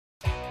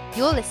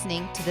You're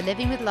listening to the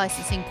Living with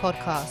Licensing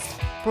podcast,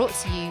 brought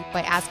to you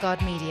by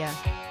Asgard Media.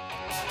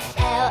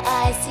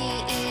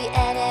 LICENSING,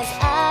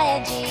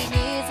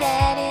 news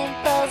and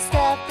info,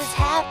 stuff that's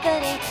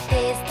happening.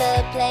 Here's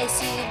the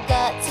place you've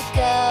got to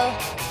go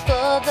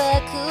for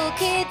the cool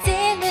kids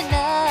in the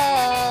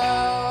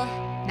know.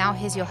 Now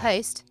here's your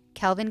host,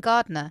 Kelvin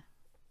Gardner.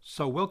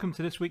 So welcome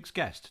to this week's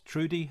guest,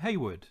 Trudy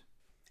Hayward.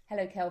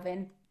 Hello,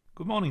 Kelvin.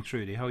 Good morning,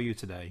 Trudy. How are you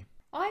today?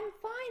 I'm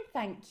fine,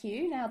 thank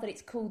you, now that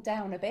it's cooled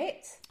down a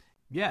bit.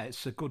 Yeah,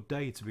 it's a good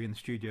day to be in the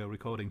studio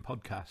recording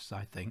podcasts,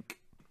 I think.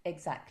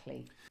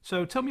 Exactly.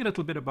 So tell me a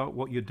little bit about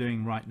what you're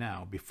doing right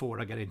now before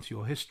I get into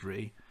your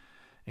history,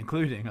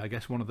 including, I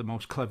guess, one of the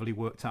most cleverly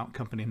worked out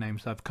company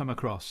names I've come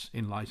across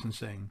in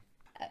licensing.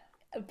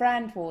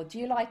 Brandward, do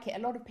you like it?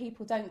 A lot of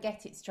people don't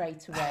get it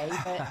straight away,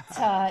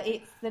 but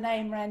it's the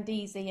name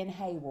Randisi and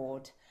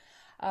Hayward.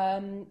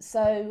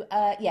 So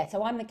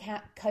I'm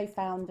the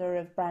co-founder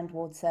of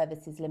Brandward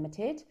Services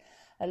Limited,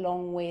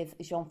 along with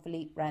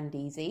Jean-Philippe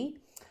Randisi,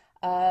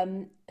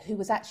 who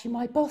was actually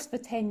my boss for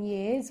 10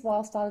 years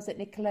whilst I was at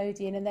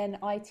Nickelodeon and then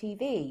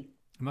ITV.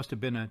 You must have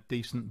been a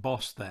decent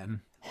boss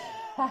then.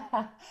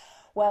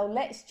 Well,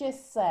 let's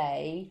just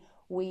say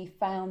we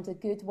found a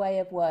good way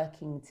of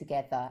working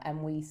together,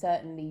 and we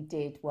certainly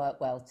did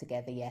work well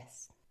together,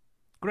 yes.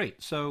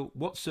 Great. So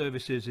what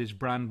services is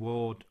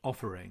Brandward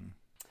offering?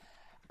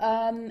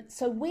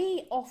 So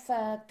we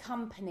offer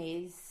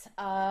companies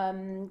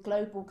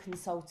global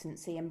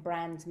consultancy and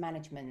brand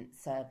management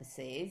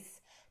services.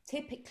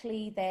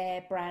 Typically,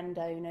 they're brand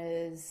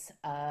owners,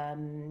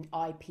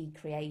 IP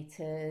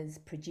creators,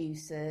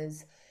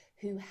 producers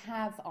who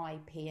have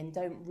IP and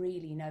don't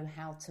really know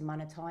how to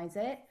monetize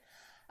it.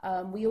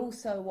 We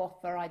also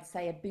offer, I'd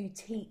say, a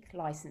boutique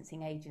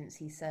licensing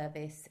agency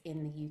service in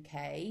the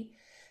UK.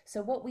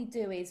 So what we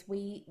do is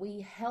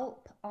we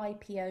help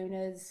IP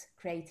owners,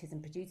 creators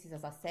and producers,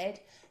 as I said,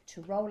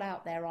 to roll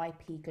out their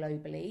IP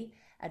globally,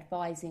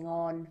 advising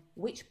on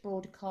which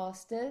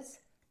broadcasters,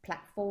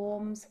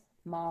 platforms,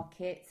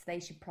 markets they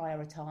should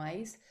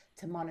prioritise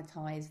to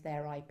monetize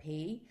their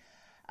IP.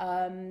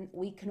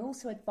 We can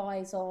also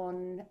advise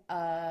on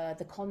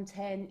the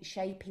content,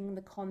 shaping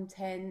the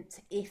content,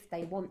 if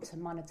they want to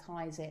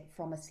monetize it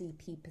from a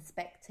CP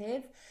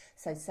perspective.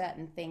 So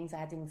certain things,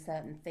 adding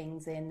certain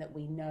things in that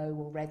we know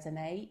will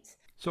resonate.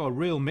 So a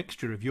real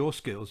mixture of your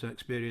skills and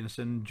experience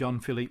and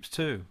Jean-Philippe's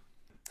too.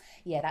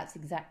 Yeah, that's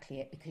exactly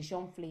it, because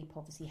Jean-Philippe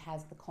obviously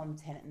has the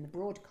content and the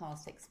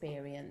broadcast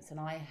experience, and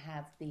I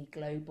have the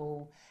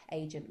global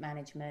agent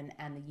management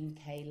and the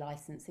UK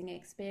licensing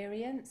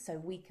experience, so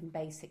we can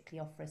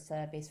basically offer a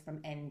service from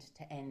end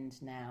to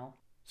end now.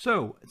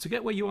 So, to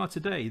get where you are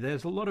today,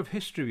 there's a lot of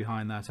history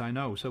behind that, I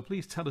know, so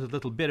please tell us a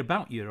little bit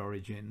about your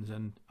origins,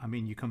 and I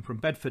mean, you come from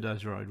Bedford,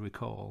 as I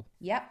recall.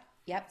 Yep.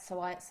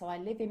 So I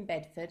live in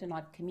Bedford, and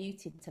I've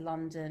commuted to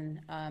London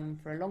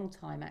for a long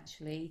time,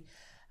 actually.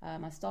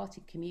 I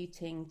started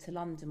commuting to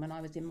London when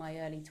I was in my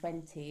early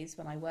 20s,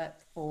 when I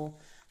worked for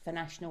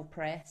National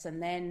Press, and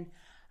then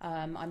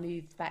I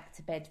moved back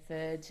to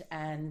Bedford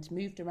and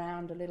moved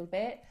around a little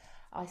bit.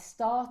 I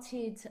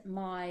started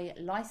my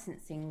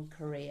licensing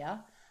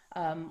career.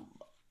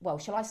 Well,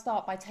 shall I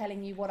start by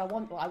telling you what I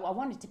want? Well, I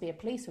wanted to be a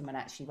policewoman,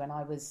 actually, when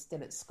I was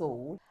still at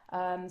school.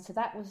 So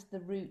that was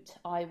the route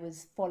I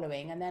was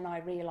following. And then I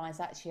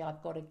realised, actually,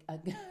 I've got a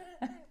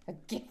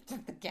gift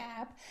of the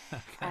gab,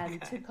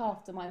 and took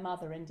after my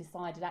mother and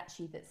decided,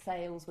 actually, that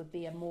sales would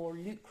be a more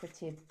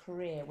lucrative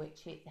career,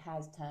 which it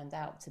has turned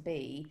out to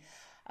be.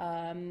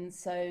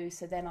 So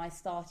then I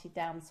started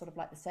down sort of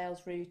like the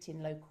sales route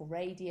in local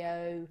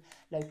radio,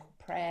 local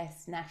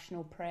press,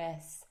 national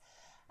press,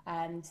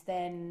 and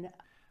then...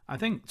 I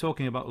think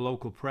talking about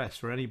local press,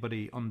 for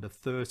anybody under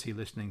 30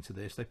 listening to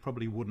this, they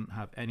probably wouldn't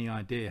have any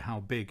idea how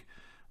big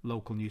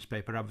local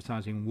newspaper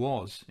advertising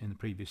was in the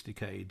previous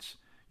decades.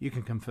 You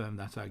can confirm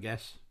that, I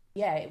guess.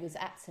 Yeah, it was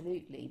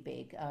absolutely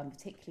big,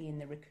 particularly in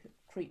the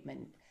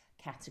recruitment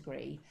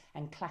category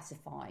and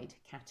classified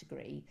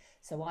category.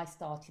 So I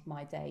started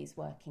my days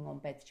working on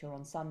Bedfordshire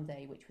on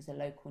Sunday, which was a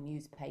local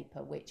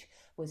newspaper, which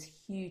was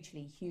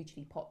hugely,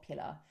 hugely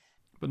popular.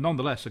 But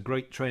nonetheless, a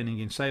great training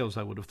in sales,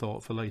 I would have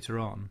thought, for later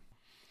on.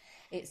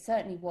 It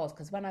certainly was,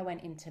 because when I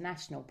went into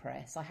national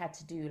press, I had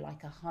to do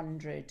like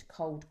 100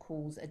 cold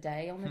calls a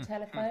day on the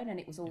telephone, and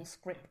it was all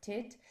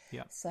scripted.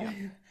 Yeah. So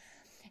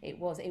it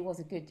was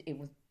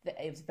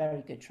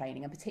very good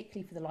training, and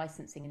particularly for the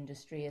licensing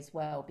industry as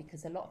well,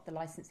 because a lot of the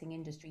licensing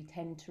industry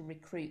tend to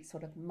recruit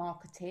sort of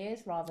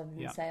marketeers rather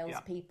than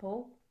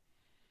salespeople.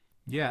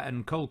 Yeah,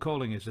 and cold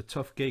calling is a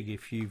tough gig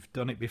if you've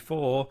done it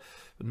before.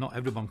 Not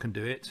everyone can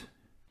do it.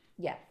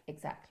 Yeah,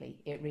 exactly.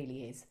 It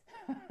really is.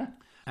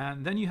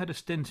 And then you had a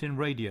stint in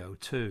radio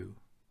too.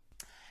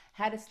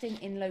 Had a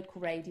stint in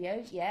local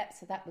radio, yeah.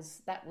 So that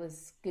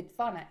was good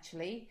fun,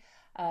 actually.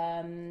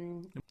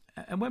 And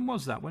when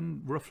was that?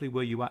 When roughly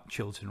were you at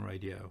Chiltern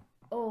Radio?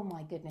 Oh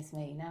my goodness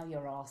me! Now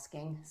you're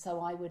asking. So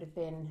I would have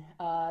been.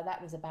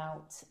 That was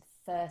about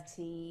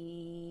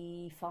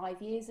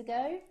 35 years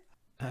ago.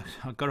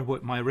 I've got to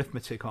work my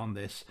arithmetic on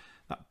this.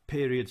 that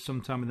period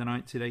sometime in the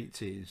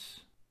 1980s.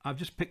 I've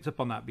just picked up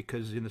on that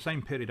because in the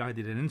same period I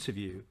did an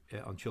interview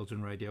on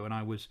Chiltern Radio, and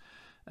I was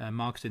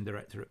marketing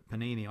director at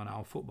Panini on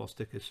our football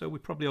stickers, so we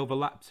probably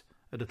overlapped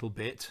a little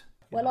bit.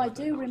 Well, I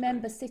do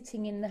remember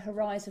sitting in the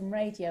Horizon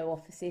Radio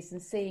offices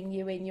and seeing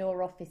you in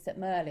your office at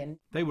Merlin.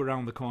 They were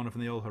round the corner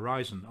from the old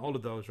Horizon. All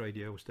of those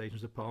radio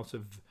stations are part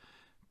of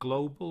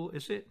Global,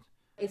 is it?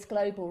 It's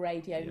Global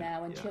Radio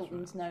now, and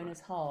Chiltern's known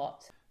as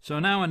Heart. So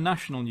now a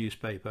national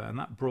newspaper, and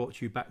that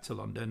brought you back to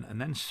London,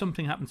 and then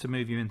something happened to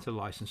move you into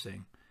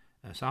licensing.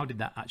 So how did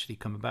that actually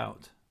come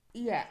about?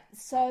 Yeah,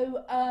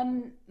 so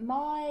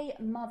my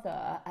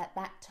mother at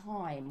that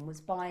time was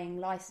buying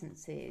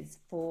licenses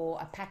for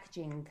a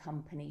packaging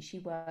company. She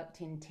worked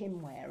in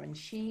tinware, and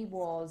she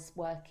was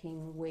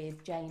working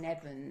with Jane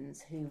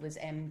Evans, who was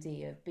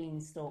MD of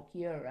Beanstalk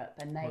Europe,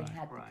 and they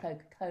had the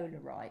Coca-Cola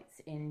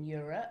rights in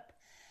Europe.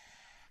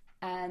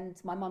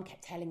 And my mum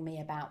kept telling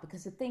me about,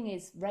 because the thing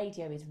is,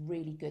 radio is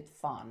really good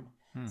fun.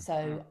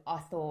 So I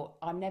thought,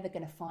 I'm never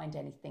going to find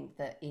anything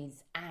that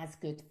is as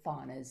good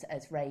fun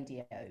as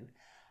radio.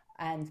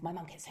 And my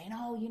mum kept saying,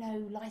 oh, you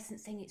know,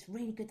 licensing, it's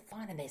really good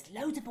fun, and there's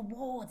loads of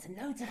awards and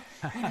loads of,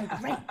 you know,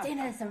 great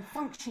dinners and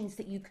functions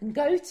that you can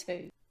go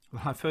to.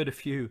 Well, I've heard a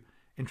few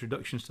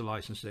introductions to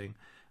licensing.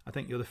 I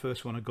think you're the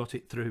first one who got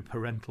it through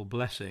parental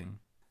blessing.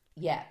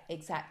 Yeah,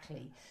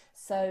 exactly.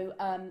 So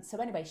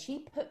anyway, she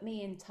put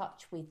me in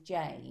touch with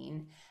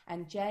Jane,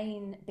 and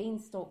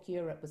Beanstalk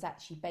Europe was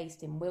actually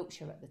based in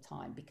Wiltshire at the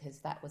time, because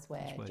that was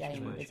where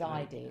Jane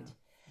resided. Yeah.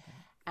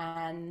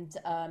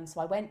 And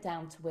so I went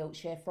down to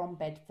Wiltshire from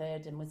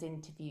Bedford and was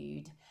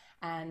interviewed,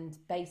 and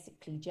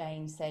basically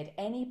Jane said,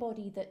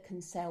 anybody that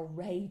can sell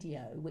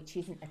radio, which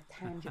isn't a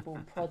tangible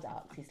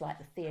product, it's like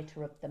the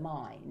theatre of the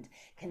mind,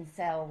 can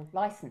sell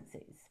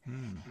licenses.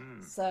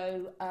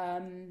 So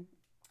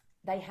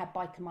they had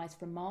Biker Mice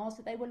from Mars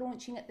that they were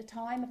launching at the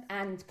time,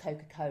 and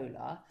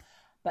Coca-Cola,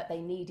 but they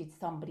needed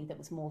somebody that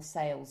was more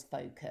sales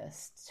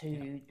focused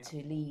to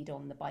lead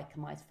on the Biker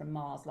Mice from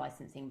Mars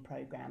licensing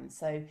program.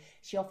 So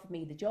she offered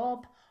me the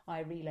job.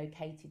 I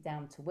relocated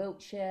down to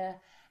Wiltshire,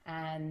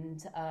 and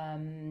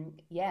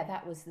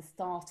that was the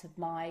start of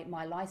my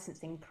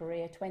licensing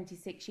career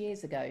 26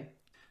 years ago.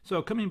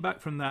 So coming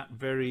back from that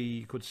very,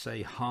 you could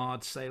say,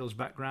 hard sales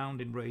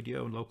background in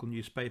radio and local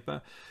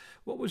newspaper,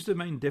 what was the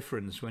main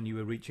difference when you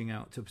were reaching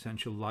out to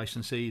potential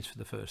licensees for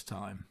the first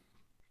time?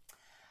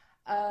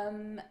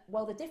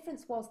 Well, the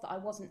difference was that I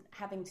wasn't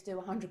having to do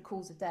 100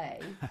 calls a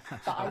day,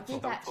 but I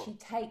did actually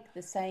take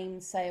the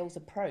same sales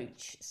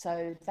approach.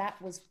 So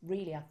that was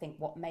really, I think,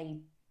 what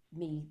made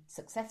me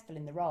successful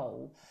in the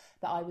role,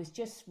 that I was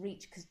just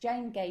because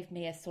Jane gave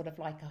me a sort of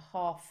like a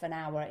half an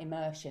hour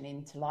immersion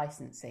into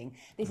licensing.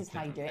 This is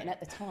how you do it. And at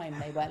the time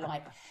they were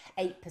like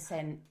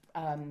 8%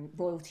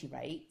 royalty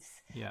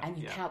rates, and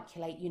you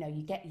calculate, you know,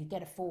 you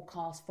get a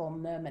forecast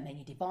from them, and then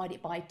you divide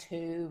it by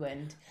 2,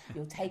 and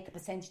you'll take a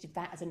percentage of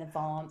that as an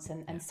advance,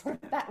 and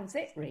sort of that was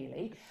it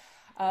really.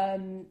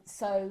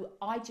 So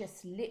I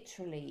just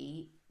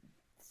literally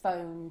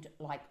phoned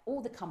like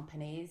all the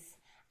companies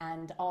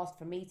and asked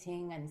for a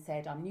meeting and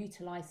said, I'm new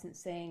to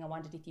licensing. I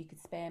wondered if you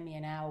could spare me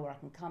an hour where I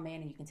can come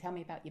in and you can tell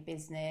me about your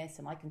business,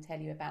 and I can tell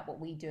you about what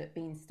we do at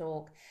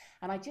Beanstalk.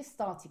 And I just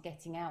started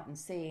getting out and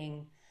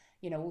seeing,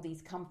 you know, all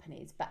these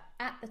companies. But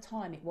at the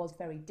time it was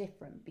very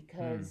different,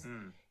 because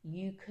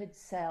you could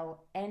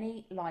sell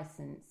any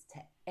license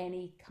to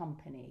any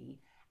company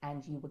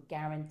and you were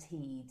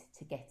guaranteed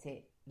to get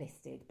it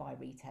listed by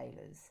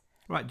retailers.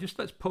 Right, just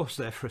let's pause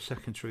there for a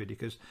second, Trudy,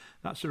 because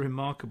that's a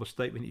remarkable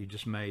statement you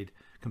just made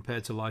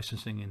compared to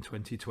licensing in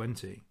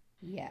 2020.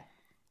 Yeah,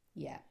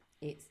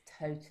 it's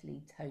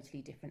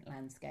totally different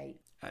landscape.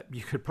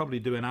 You could probably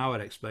do an hour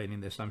explaining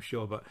this, I'm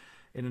sure, but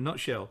in a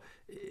nutshell,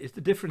 is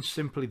the difference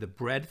simply the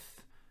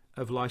breadth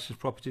of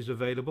licensed properties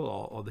available,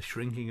 or the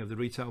shrinking of the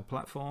retail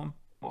platform?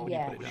 What would you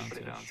put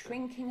it down to?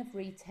 Shrinking of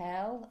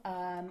retail.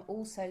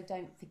 Also,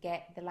 don't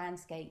forget the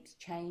landscape's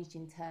changed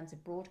in terms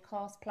of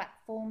broadcast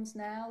platforms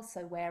now.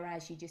 So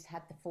whereas you just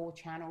had the 4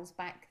 channels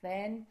back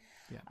then,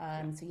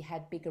 so you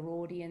had bigger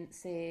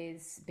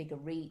audiences, bigger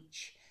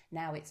reach.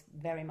 Now it's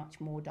very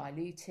much more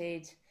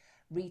diluted.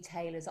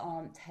 Retailers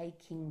aren't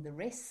taking the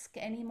risk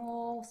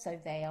anymore, so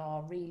they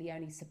are really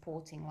only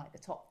supporting like the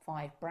top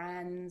 5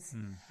 brands.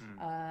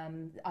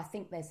 I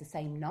think there's the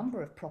same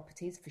number of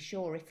properties for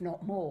sure, if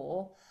not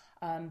more.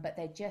 But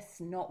they're just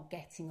not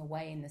getting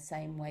away in the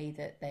same way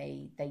that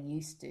they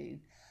used to.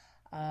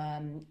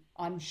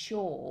 I'm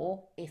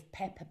sure if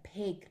Peppa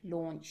Pig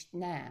launched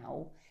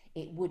now,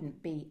 it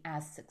wouldn't be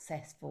as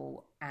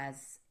successful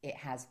as it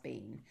has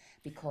been,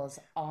 because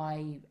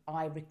I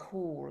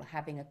recall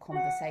having a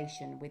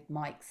conversation with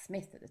Mike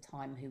Smith at the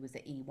time, who was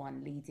at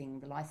E1 leading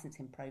the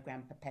licensing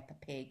program for Peppa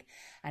Pig,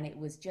 and it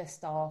was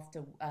just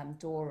after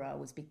Dora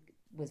was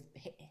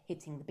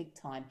hitting the big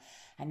time,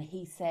 and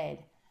he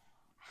said,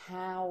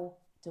 how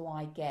do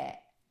I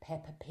get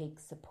Peppa Pig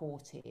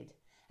supported?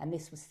 And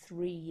this was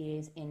 3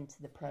 years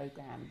into the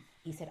programme.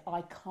 He said,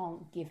 I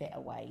can't give it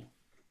away.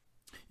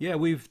 Yeah,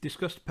 we've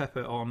discussed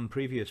Pepper on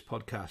previous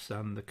podcasts,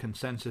 and the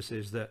consensus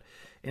is that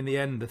in the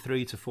end, the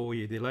 3 to 4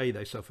 year delay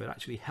they suffered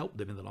actually helped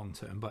them in the long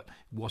term, but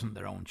it wasn't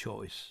their own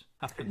choice.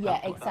 Yeah,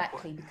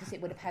 exactly, because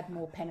it would have had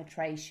more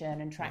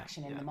penetration and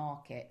traction in the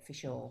market for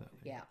sure.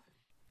 Exactly. Yeah.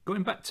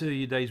 Going back to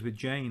your days with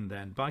Jane,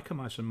 then, Biker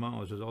Mice and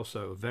Mars was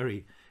also a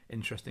very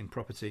interesting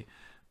property.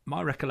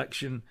 My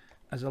recollection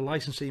as a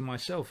licensee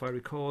myself, I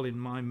recall in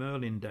my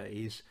Merlin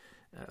days,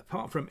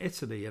 apart from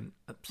Italy, and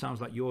it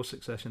sounds like your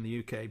success in the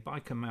UK,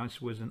 Biker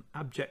Mice was an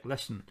abject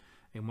lesson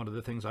in one of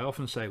the things I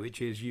often say,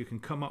 which is you can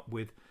come up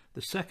with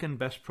the second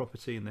best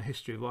property in the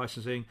history of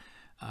licensing,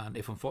 and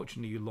if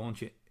unfortunately you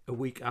launch it a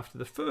week after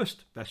the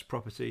first best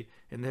property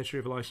in the history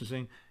of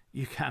licensing,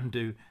 you can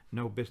do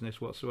no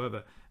business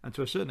whatsoever. And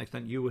to a certain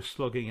extent, you were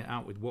slugging it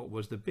out with what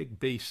was the big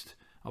beast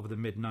of the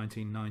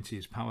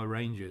mid-1990s, Power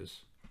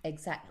Rangers.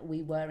 Exactly,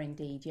 we were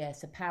indeed, yeah.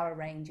 So Power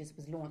Rangers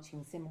was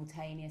launching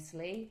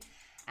simultaneously,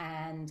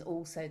 and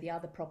also the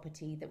other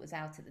property that was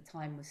out at the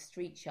time was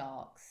Street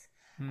Sharks.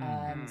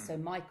 So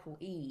Michael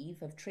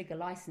Eve of Trigger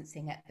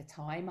Licensing at the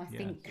time, I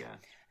think,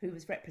 who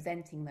was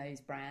representing those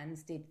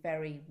brands, did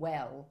very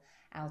well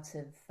out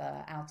of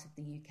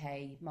the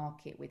UK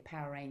market with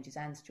Power Rangers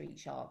and Street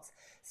Sharks.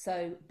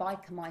 So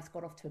Biker Mice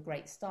got off to a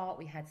great start.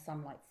 We had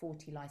some like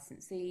 40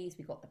 licensees.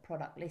 We got the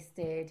product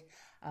listed.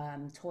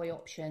 Toy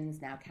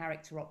Options, now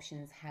Character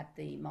Options, had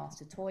the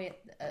master toy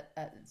at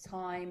the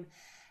time,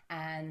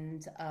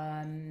 and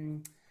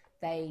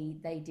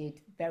they did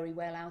very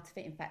well out of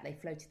it. In fact, they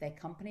floated their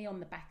company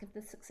on the back of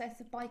the success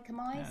of Biker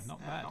Mice. Yeah,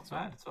 not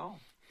bad at all.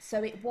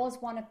 So it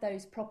was one of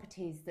those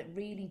properties that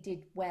really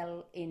did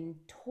well in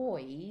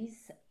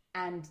toys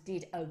and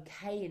did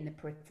okay in the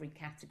periphery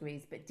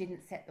categories, but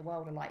didn't set the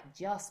world alight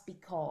just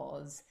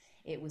because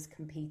it was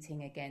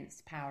competing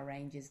against Power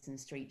Rangers and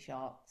Street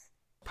Sharks.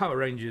 Power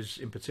Rangers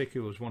in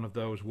particular was one of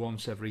those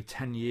once every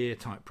 10-year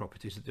type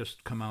properties that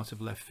just come out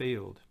of left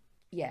field.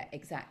 Yeah,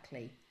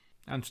 exactly.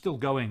 And still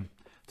going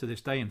to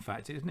this day, in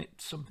fact. Isn't it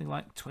something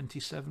like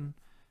 27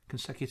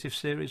 consecutive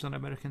series on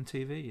American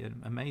TV?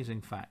 An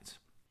amazing fact.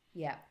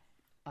 Yeah,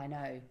 I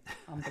know.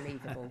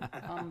 Unbelievable.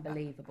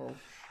 Unbelievable.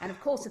 And of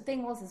course, the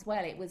thing was as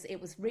well, it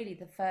was really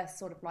the first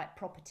sort of like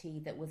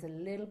property that was a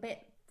little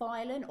bit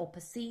violent, or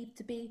perceived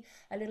to be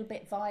a little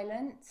bit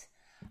violent.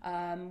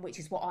 Which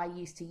is what I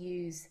used to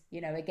use,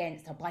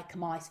 against a Biker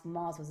Mice from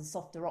Mars was a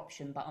softer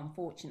option, but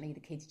unfortunately the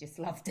kids just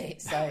loved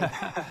it. So,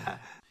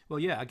 well,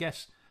 yeah, I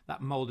guess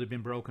that mould had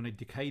been broken a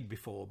decade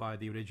before by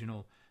the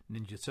original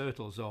Ninja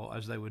Turtles, or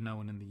as they were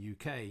known in the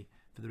UK,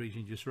 for the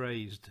region just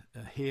raised,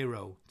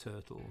 Hero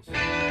Turtles.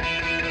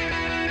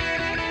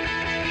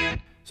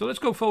 So let's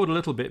go forward a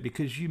little bit,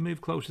 because you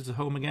moved closer to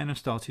home again and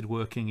started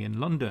working in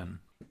London.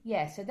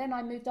 Yeah, so then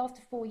I moved,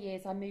 after 4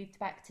 years, I moved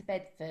back to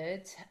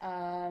Bedford,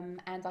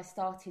 and I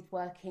started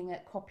working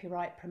at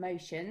Copyright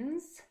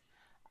Promotions,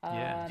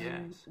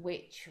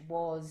 which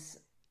was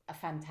a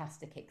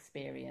fantastic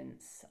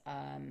experience.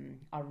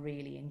 I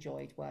really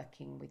enjoyed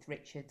working with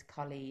Richard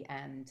Cully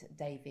and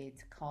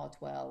David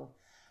Cardwell,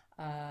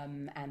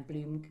 and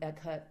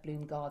Kurt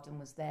Bloomgarden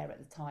was there at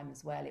the time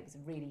as well. It was a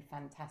really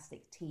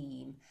fantastic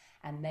team,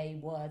 and they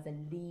were the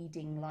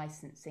leading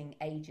licensing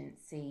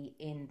agency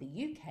in the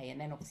UK, and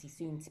then obviously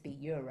soon to be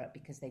Europe,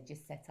 because they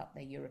just set up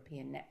their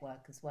European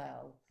network as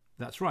well.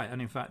 That's right,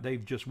 and in fact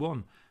they've just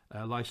won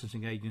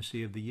Licensing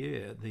Agency of the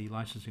Year, the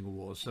Licensing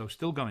Awards, so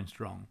still going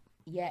strong.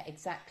 Yeah,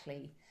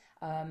 exactly.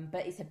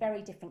 But it's a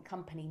very different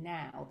company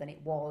now than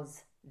it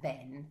was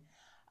then.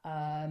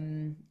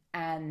 And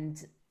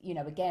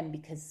again,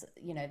 because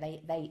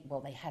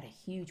they had a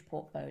huge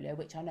portfolio,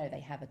 which I know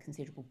they have a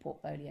considerable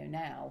portfolio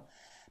now,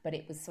 but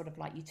it was sort of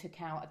like you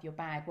took out of your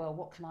bag, well,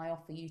 what can I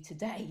offer you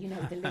today?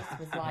 The list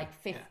was like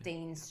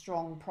 15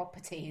 strong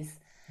properties.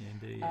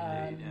 Indeed,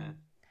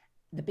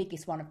 The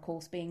biggest one, of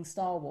course, being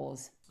Star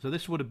Wars. So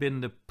this would have been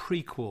the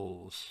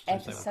prequels.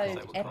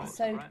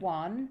 Episode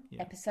one,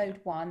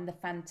 The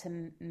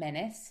Phantom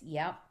Menace.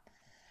 Yep.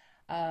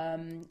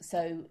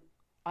 So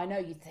I know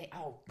you'd say,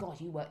 oh God,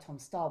 you worked on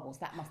Star Wars,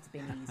 that must have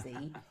been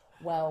easy.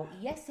 Well,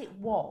 yes, it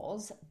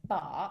was,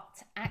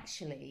 but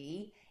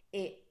actually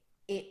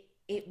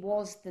it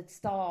was the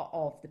start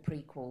of the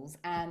prequels,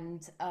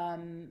 and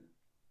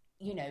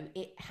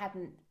it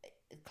hadn't.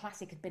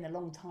 Classic had been a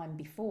long time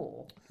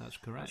before. That's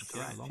correct.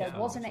 There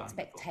was an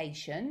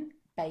expectation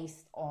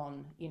based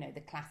on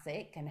the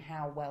classic and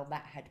how well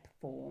that had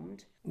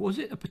performed. Was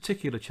it a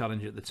particular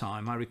challenge at the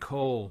time? I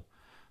recall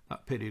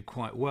that period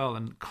quite well,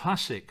 and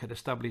Classic had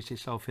established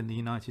itself in the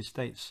United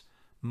States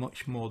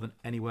much more than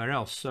anywhere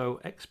else, so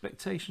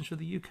expectations for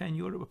the UK and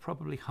Europe were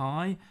probably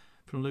high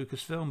from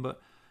Lucasfilm,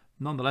 but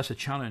nonetheless a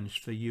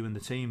challenge for you and the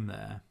team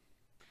there.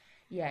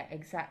 Yeah,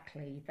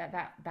 exactly.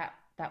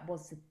 That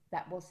was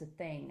the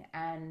thing,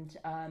 and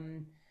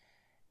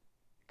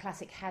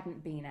Classic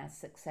hadn't been as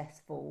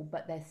successful,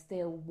 but there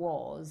still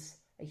was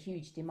a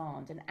huge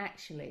demand. And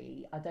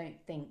actually, I don't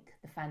think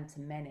The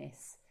Phantom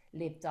Menace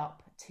lived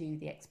up to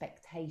the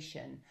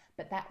expectation.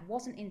 But that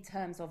wasn't in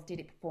terms of did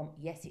it perform?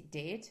 Yes, it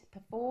did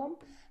perform,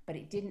 but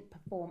it didn't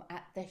perform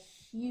at the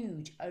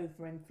huge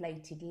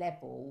overinflated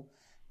level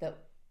that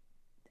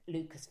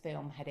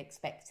Lucasfilm had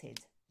expected.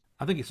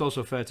 I think it's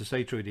also fair to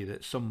say, Trudy,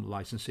 that some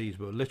licensees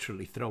were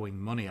literally throwing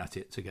money at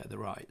it to get the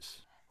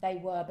rights. They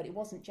were, but it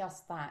wasn't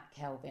just that,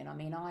 Kelvin. I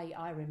mean,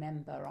 I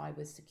remember I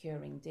was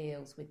securing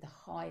deals with the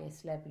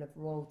highest level of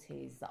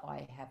royalties that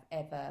I have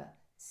ever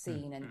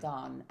seen and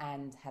done,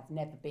 and have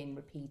never been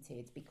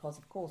repeated, because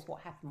of course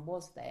what happened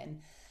was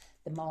then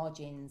the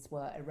margins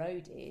were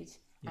eroded,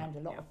 and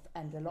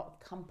a lot of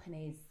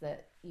companies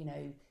that, you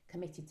know,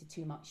 committed to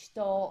too much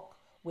stock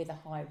with a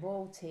high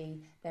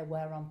royalty, there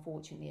were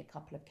unfortunately a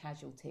couple of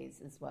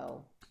casualties as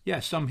well. Yeah,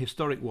 some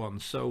historic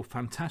ones, so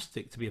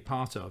fantastic to be a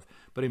part of,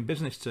 but in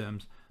business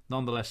terms,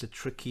 nonetheless a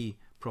tricky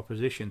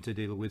proposition to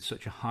deal with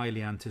such a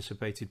highly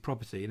anticipated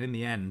property. And in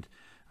the end,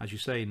 as you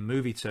say, in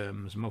movie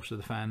terms, most of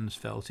the fans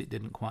felt it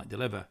didn't quite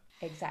deliver.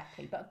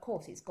 Exactly. But of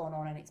course, it's gone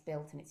on and it's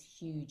built, and it's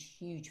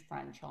huge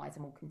franchise,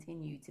 and will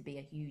continue to be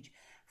a huge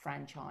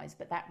franchise.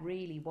 But that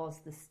really was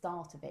the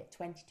start of it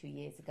 22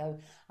 years ago.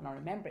 And I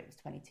remember it was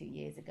 22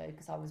 years ago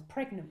because I was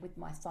pregnant with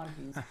my son,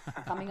 who's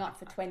coming up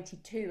for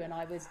 22. And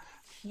I was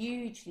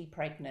hugely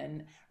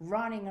pregnant,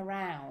 running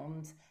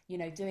around, you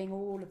know, doing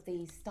all of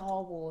these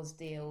Star Wars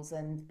deals.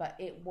 But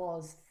it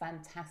was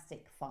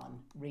fantastic fun,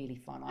 really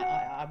fun.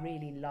 I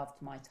really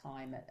loved my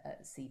time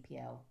at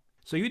CPL.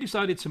 So you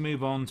decided to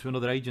move on to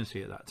another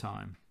agency at that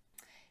time?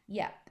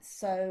 Yeah,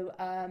 so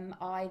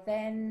I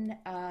then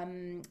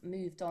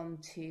moved on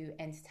to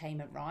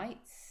Entertainment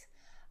Rights,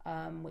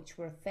 which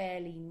were a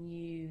fairly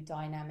new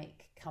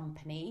dynamic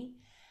company,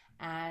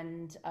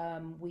 and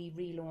we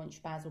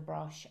relaunched Basil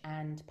Brush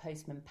and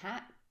Postman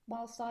Pat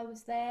whilst I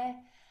was there,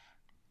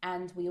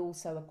 and we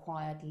also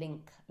acquired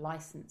Link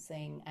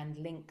Licensing, and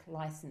Link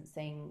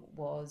Licensing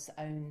was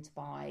owned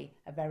by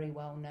a very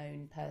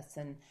well-known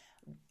person,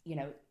 you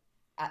know,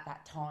 at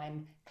that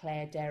time,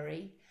 Claire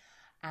Derry,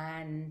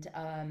 and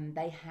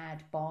they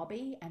had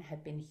Barbie and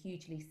had been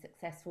hugely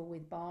successful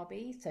with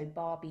Barbie. So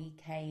Barbie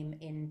came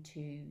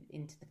into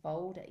the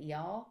fold at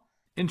ER.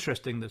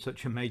 Interesting that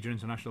such a major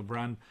international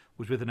brand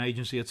was with an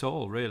agency at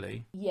all,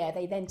 really. Yeah,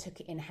 they then took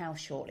it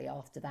in-house shortly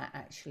after that,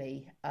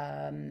 actually.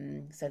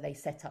 So they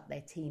set up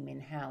their team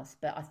in-house.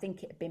 But I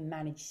think it had been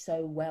managed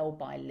so well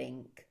by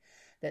Link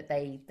that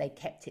they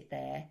kept it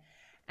there,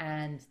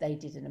 and they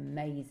did an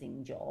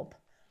amazing job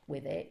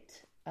with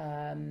it.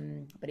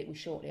 But it was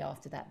shortly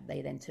after that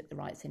they then took the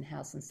rights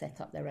in-house and set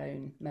up their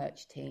own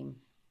merch team.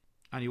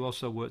 And you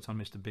also worked on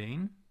Mr.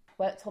 Bean?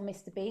 Worked on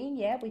Mr. Bean,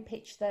 yeah. We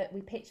pitched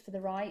for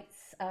the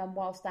rights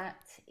whilst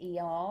at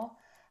ER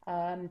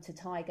to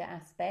Tiger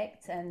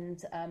Aspect,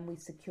 and we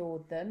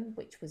secured them,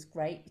 which was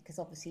great because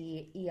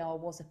obviously ER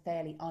was a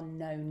fairly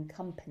unknown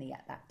company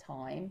at that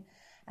time,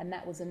 and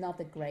that was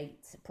another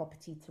great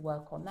property to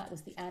work on. That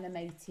was the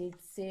animated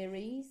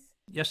series.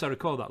 Yes, I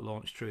recall that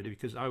launch, Trudy,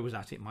 because I was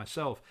at it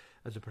myself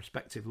as a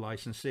prospective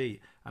licensee,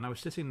 and I was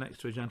sitting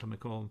next to a gentleman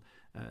called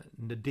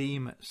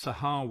Nadeem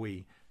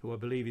Sahawi, who I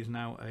believe is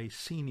now a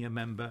senior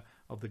member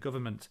of the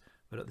government,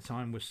 but at the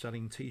time was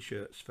selling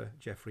T-shirts for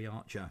Jeffrey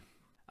Archer.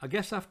 I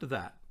guess after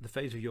that, the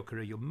phase of your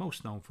career you're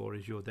most known for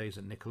is your days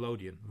at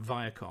Nickelodeon,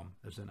 Viacom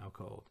as they're now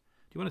called.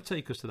 Do you want to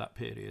take us to that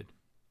period?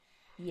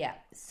 Yeah,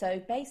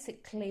 so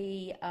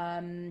basically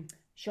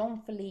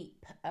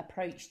Jean-Philippe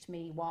approached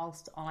me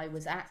whilst I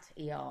was at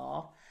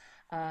ER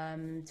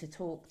to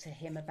talk to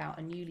him about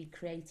a newly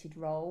created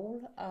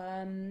role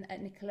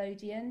at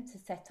Nickelodeon to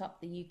set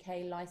up the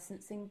UK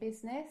licensing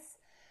business,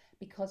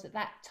 because at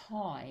that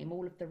time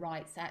all of the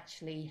rights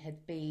actually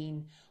had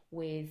been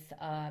with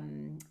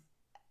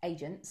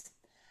agents,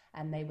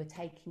 and they were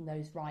taking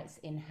those rights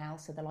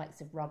in-house, so the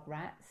likes of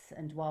Rugrats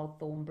and Wild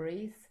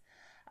Thornberrys.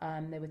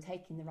 They were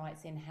taking the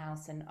rights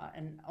in-house, and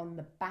on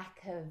the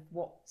back of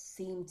what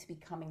seemed to be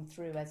coming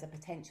through as a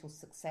potential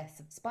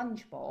success of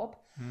SpongeBob,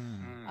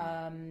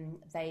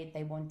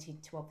 they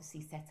wanted to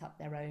obviously set up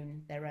their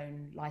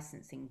own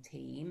licensing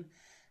team.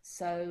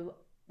 So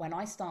when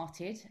I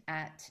started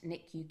at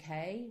Nick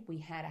UK, we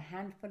had a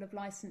handful of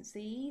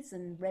licensees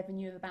and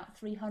revenue of about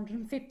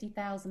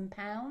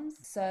 £350,000.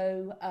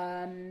 So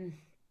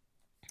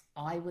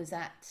I was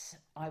at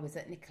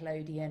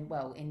Nickelodeon,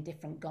 well, in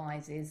different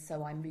guises.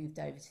 So I moved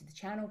over to the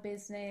channel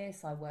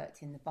business. I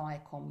worked in the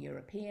Viacom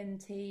European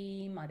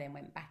team. I then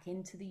went back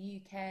into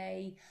the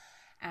UK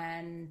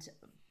and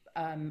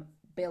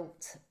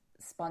built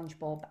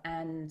SpongeBob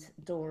and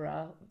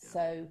Dora.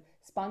 So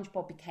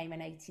SpongeBob became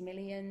an £80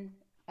 million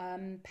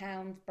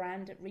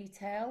brand at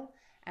retail,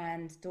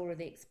 and Dora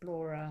the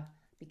Explorer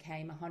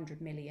became a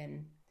 £100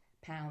 million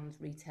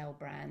retail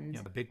brand.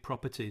 Yeah, the big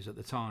properties at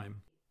the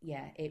time.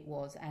 Yeah, it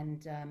was,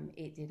 and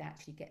it did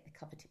actually get the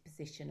coveted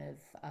position of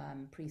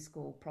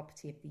preschool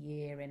property of the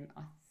year in,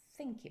 I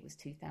think it was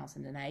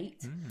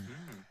 2008.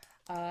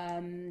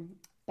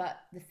 But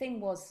the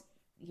thing was,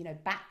 you know,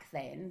 back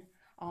then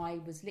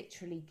I was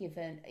literally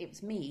given, it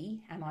was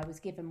me, and I was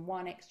given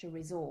one extra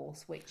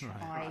resource, which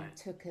I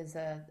took as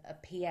a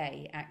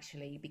PA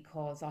actually,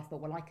 because I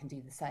thought, well, I can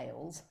do the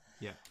sales,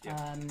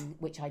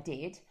 which I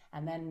did.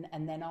 And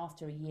then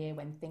after a year,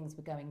 when things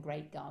were going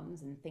great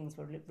guns and things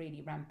were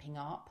really ramping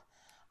up,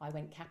 I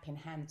went cap in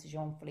hand to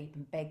Jean-Philippe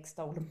and begged,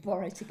 stole and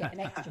borrowed to get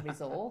an extra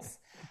resource,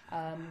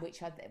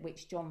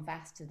 which John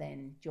Vasta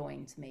then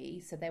joined me.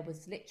 So there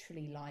was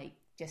literally like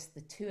just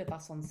the two of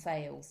us on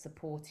sales,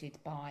 supported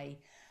by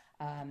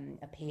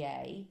a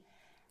PA.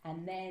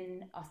 And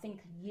then I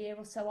think a year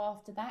or so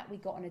after that, we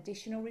got an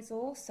additional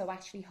resource. So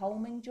Ashley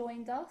Holman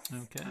joined us.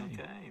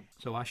 Okay.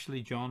 So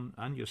Ashley, John,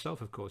 and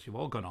yourself, of course, you've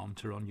all gone on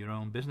to run your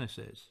own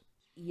businesses.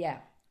 Yeah,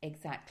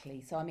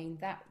 exactly. So I mean,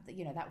 that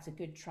was a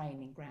good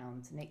training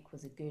ground. Nick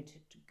was a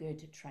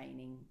good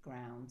training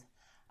ground.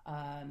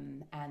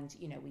 And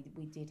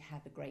we did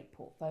have a great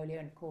portfolio,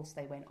 and of course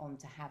they went on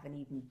to have an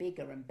even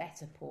bigger and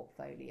better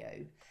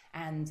portfolio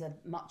and a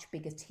much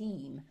bigger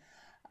team.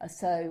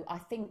 So I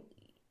think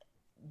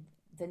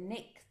the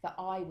Nick that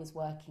I was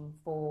working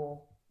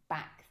for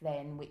back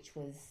then, which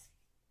was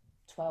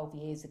 12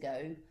 years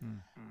ago,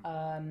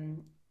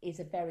 is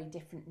a very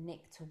different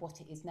Nick to what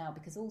it is now,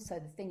 because also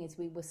the thing is,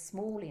 we were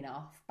small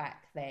enough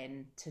back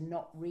then to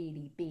not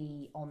really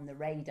be on the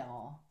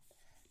radar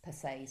per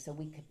se, so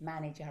we could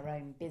manage our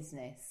own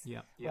business.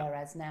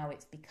 Whereas now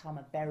it's become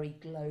a very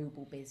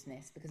global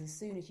business, because as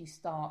soon as you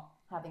start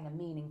having a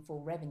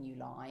meaningful revenue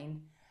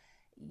line,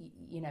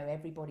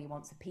 everybody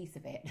wants a piece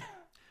of it.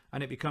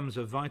 And it becomes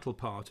a vital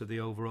part of the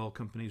overall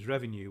company's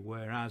revenue,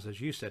 whereas,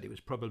 as you said, it was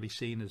probably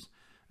seen as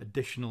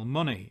additional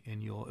money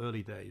in your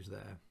early days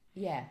there.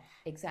 Yeah,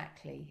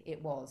 exactly.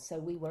 It was. So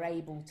we were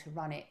able to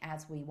run it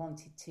as we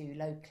wanted to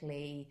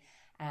locally.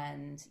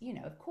 And,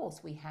 of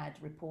course, we had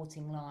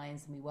reporting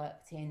lines and we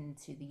worked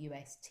into the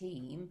US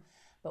team,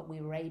 but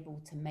we were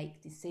able to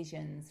make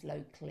decisions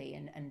locally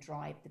and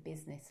drive the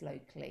business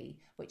locally,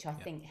 which I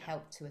think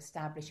helped to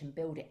establish and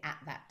build it at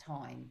that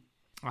time.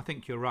 I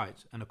think you're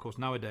right. And, of course,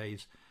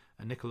 nowadays,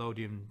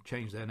 Nickelodeon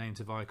changed their name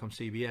to Viacom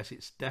CBS.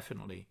 It's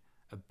definitely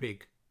a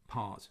big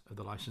part of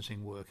the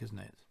licensing work, isn't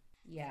it?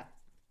 Yeah,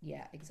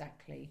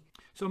 exactly.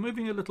 So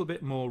moving a little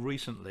bit more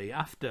recently,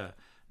 after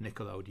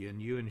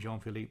Nickelodeon, you and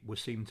Jean-Philippe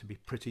seemed to be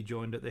pretty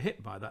joined at the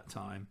hip by that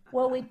time.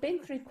 Well, we'd been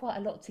through quite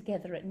a lot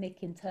together at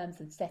Nick in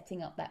terms of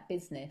setting up that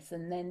business,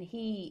 and then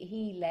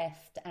he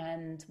left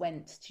and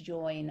went to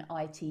join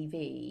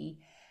ITV,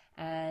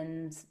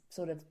 and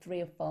sort of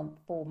 3 or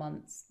 4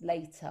 months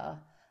later,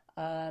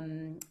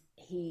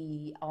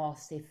 he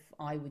asked if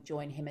I would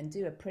join him and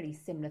do a pretty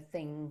similar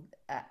thing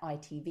at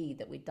ITV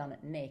that we'd done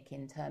at Nick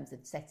in terms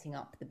of setting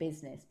up the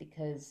business,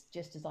 because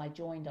just as I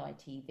joined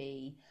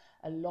ITV,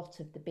 a lot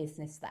of the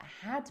business that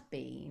had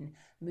been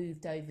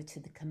moved over to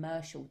the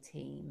commercial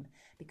team,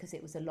 because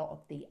it was a lot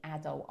of the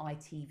adult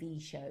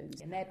ITV shows,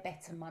 and they're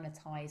better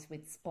monetized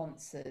with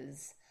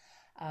sponsors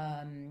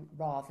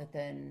rather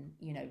than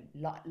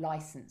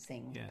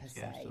licensing per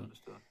se. Yes,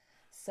 understood.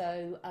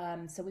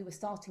 So we were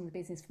starting the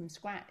business from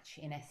scratch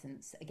in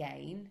essence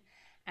again,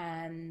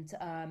 and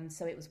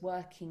so it was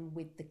working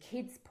with the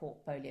kids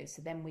portfolio.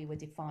 So then we were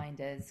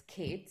defined as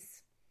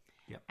kids.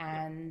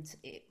 And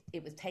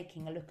it was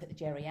taking a look at the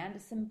Jerry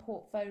Anderson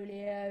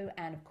portfolio,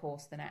 and of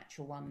course the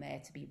natural one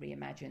there to be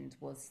reimagined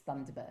was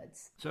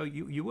Thunderbirds. So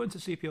you weren't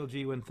at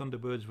CPLG when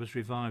Thunderbirds was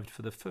revived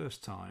for the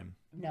first time?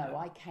 No,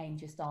 I came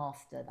just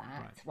after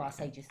that. I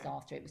say just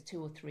after. It was 2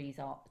 or 3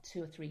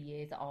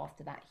 years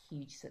after that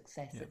huge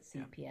success at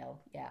CPL.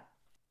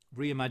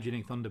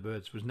 Reimagining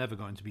Thunderbirds was never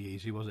going to be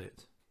easy, was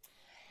it?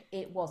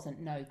 It wasn't,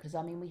 no, because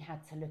I mean we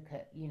had to look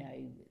at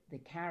the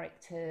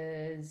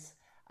characters.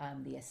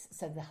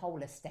 So the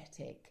whole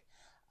aesthetic,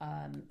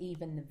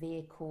 even the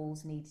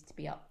vehicles needed to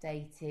be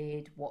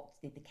updated. What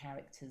did the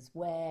characters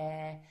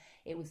wear?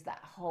 It was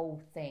that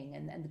whole thing.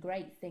 And the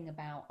great thing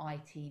about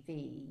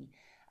ITV,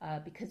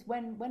 because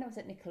when I was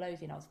at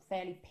Nickelodeon, I was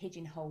fairly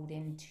pigeonholed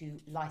into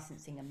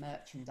licensing and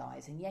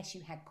merchandise. And yes,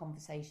 you had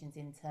conversations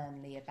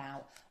internally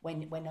about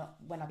when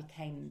I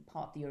became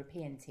part of the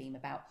European team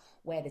about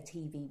where the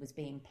TV was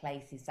being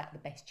placed. Is that the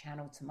best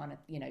channel to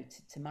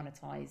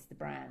monetize the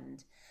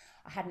brand?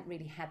 I hadn't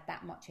really had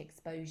that much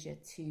exposure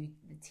to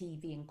the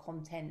TV and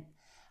content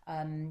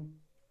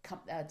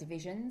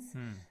divisions.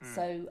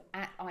 So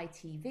at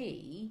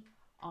ITV,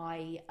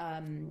 I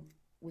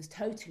was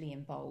totally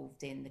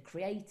involved in the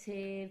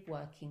creative,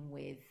 working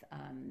with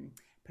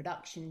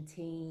production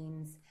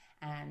teams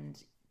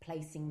and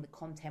placing the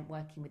content,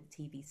 working with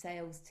the TV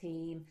sales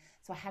team.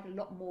 So I had a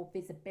lot more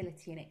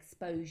visibility and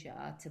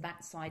exposure to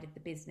that side of the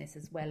business,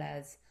 as well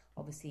as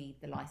obviously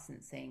the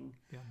licensing.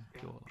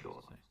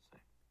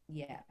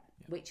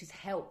 Which has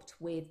helped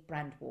with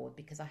Brand Ward,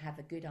 because I have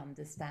a good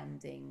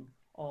understanding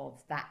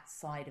of that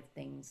side of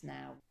things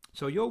now.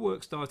 So your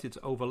work started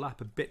to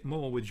overlap a bit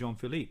more with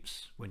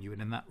Jean-Philippe's when you were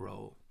in that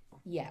role.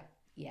 Yeah,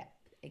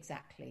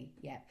 exactly.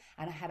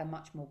 And I had a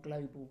much more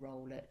global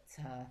role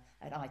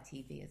at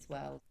ITV as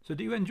well. So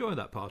do you enjoy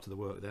that part of the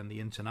work then, the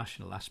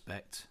international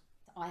aspect?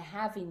 I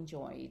have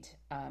enjoyed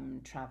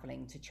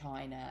traveling to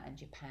China and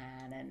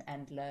Japan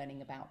and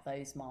learning about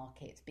those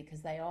markets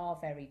because they are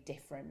very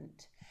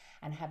different,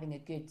 and having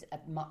a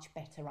much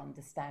better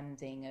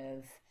understanding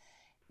of,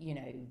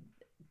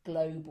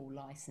 global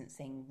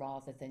licensing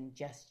rather than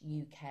just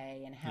UK,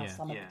 and how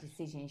some of the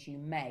decisions you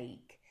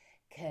make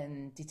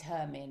can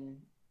determine,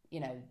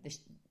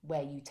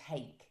 where you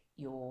take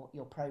your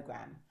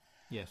program.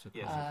 Yes, of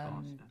course.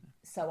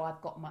 So I've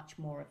got much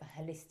more of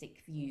a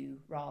holistic view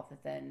rather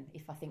than,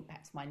 if I think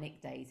back to my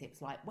Nick days, it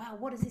was like, wow,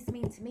 what does this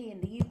mean to me in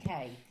the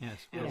UK?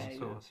 Yes, of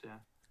course, yeah.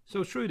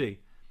 So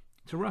Trudy,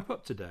 to wrap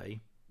up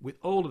today, with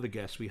all of the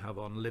guests we have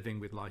on Living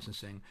with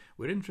Licensing,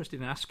 we're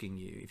interested in asking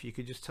you if you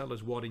could just tell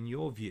us what, in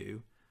your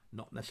view,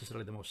 not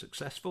necessarily the most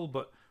successful,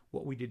 but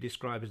what we did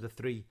describe as the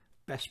 3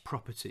 best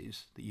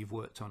properties that you've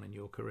worked on in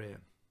your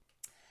career.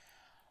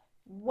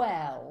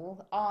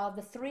 Well,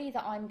 the 3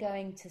 that I'm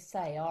going to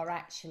say are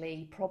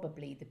actually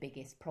probably the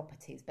biggest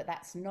properties, but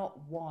that's not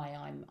why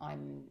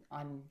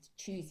I'm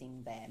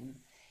choosing them.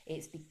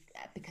 It's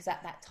because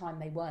at that time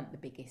they weren't the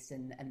biggest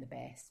and the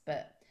best.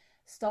 But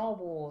Star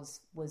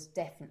Wars was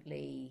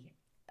definitely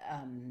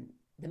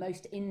the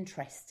most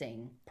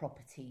interesting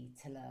property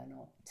to learn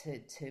or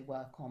to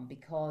work on,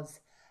 because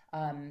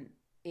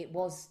it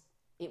was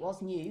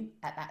new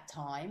at that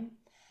time,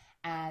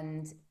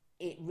 and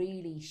it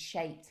really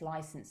shaped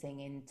licensing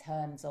in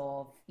terms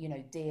of,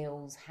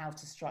 deals, how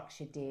to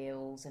structure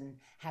deals, and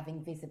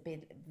having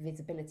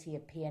visibility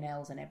of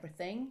P&Ls and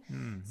everything.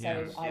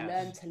 I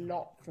learned a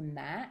lot from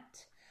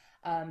that.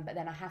 But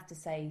then I have to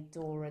say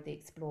Dora the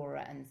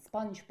Explorer and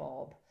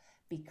SpongeBob,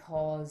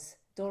 because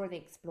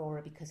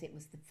it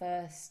was the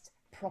first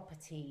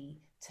property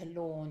to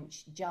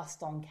launch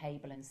just on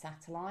cable and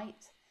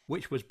satellite.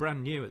 Which was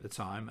brand new at the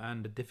time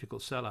and a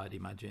difficult sell, I'd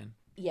imagine.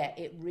 Yeah,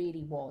 it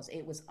really was.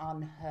 It was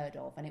unheard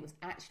of. And it was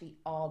actually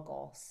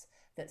Argos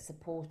that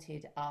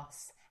supported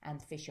us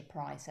and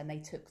Fisher-Price. And they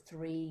took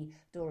 3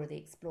 Dora the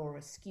Explorer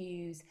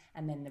SKUs,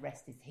 and then the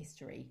rest is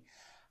history.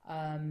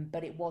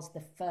 But it was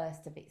the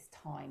first of its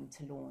time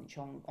to launch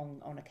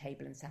on a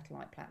cable and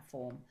satellite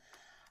platform.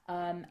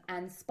 And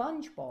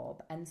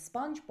SpongeBob,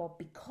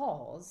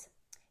 because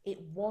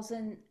it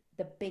wasn't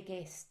the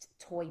biggest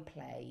toy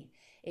play,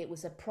 it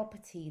was a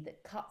property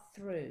that cut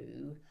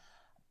through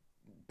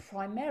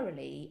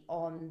primarily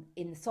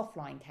in the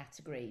softline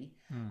category.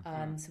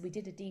 So we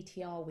did a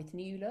DTR with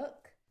New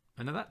Look.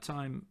 And at that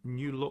time,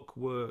 New Look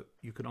were,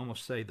 you could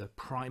almost say, the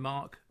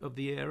Primark of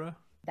the era.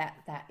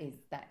 That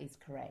is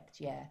correct,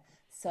 yeah.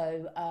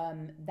 So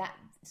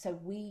so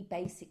we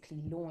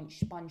basically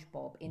launched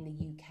SpongeBob in the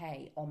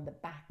UK on the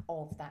back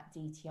of that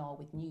DTR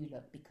with New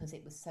Look, because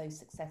it was so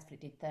successful. It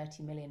did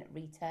 30 million at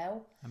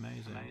retail.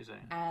 Amazing.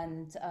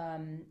 And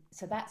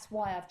so that's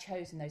why I've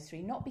chosen those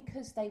 3, not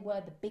because they were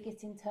the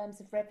biggest in terms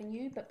of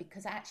revenue, but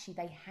because actually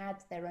they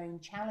had their own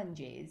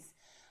challenges,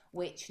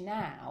 which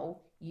now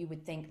you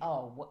would think,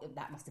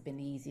 that must have been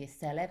the easiest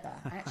sell ever.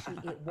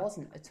 Actually, it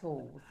wasn't at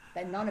all.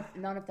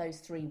 None of those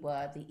 3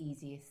 were the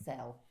easiest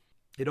sell.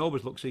 It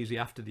always looks easy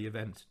after the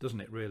event,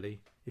 doesn't it,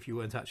 really, if you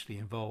weren't actually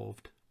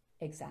involved?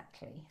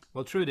 Exactly.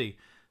 Well, Trudy,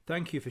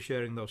 thank you for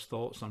sharing those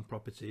thoughts on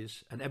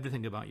properties and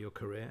everything about your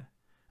career.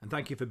 And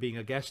thank you for being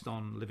a guest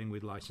on Living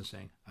with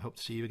Licensing. I hope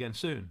to see you again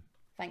soon.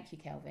 Thank you,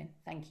 Kelvin.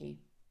 Thank you.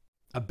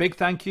 A big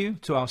thank you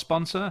to our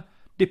sponsor,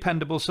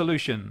 Dependable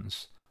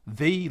Solutions,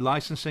 the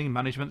licensing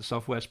management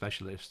software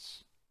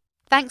specialists.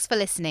 Thanks for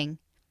listening.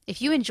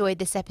 If you enjoyed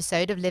this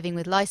episode of Living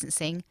with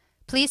Licensing,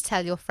 please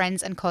tell your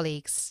friends and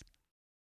colleagues.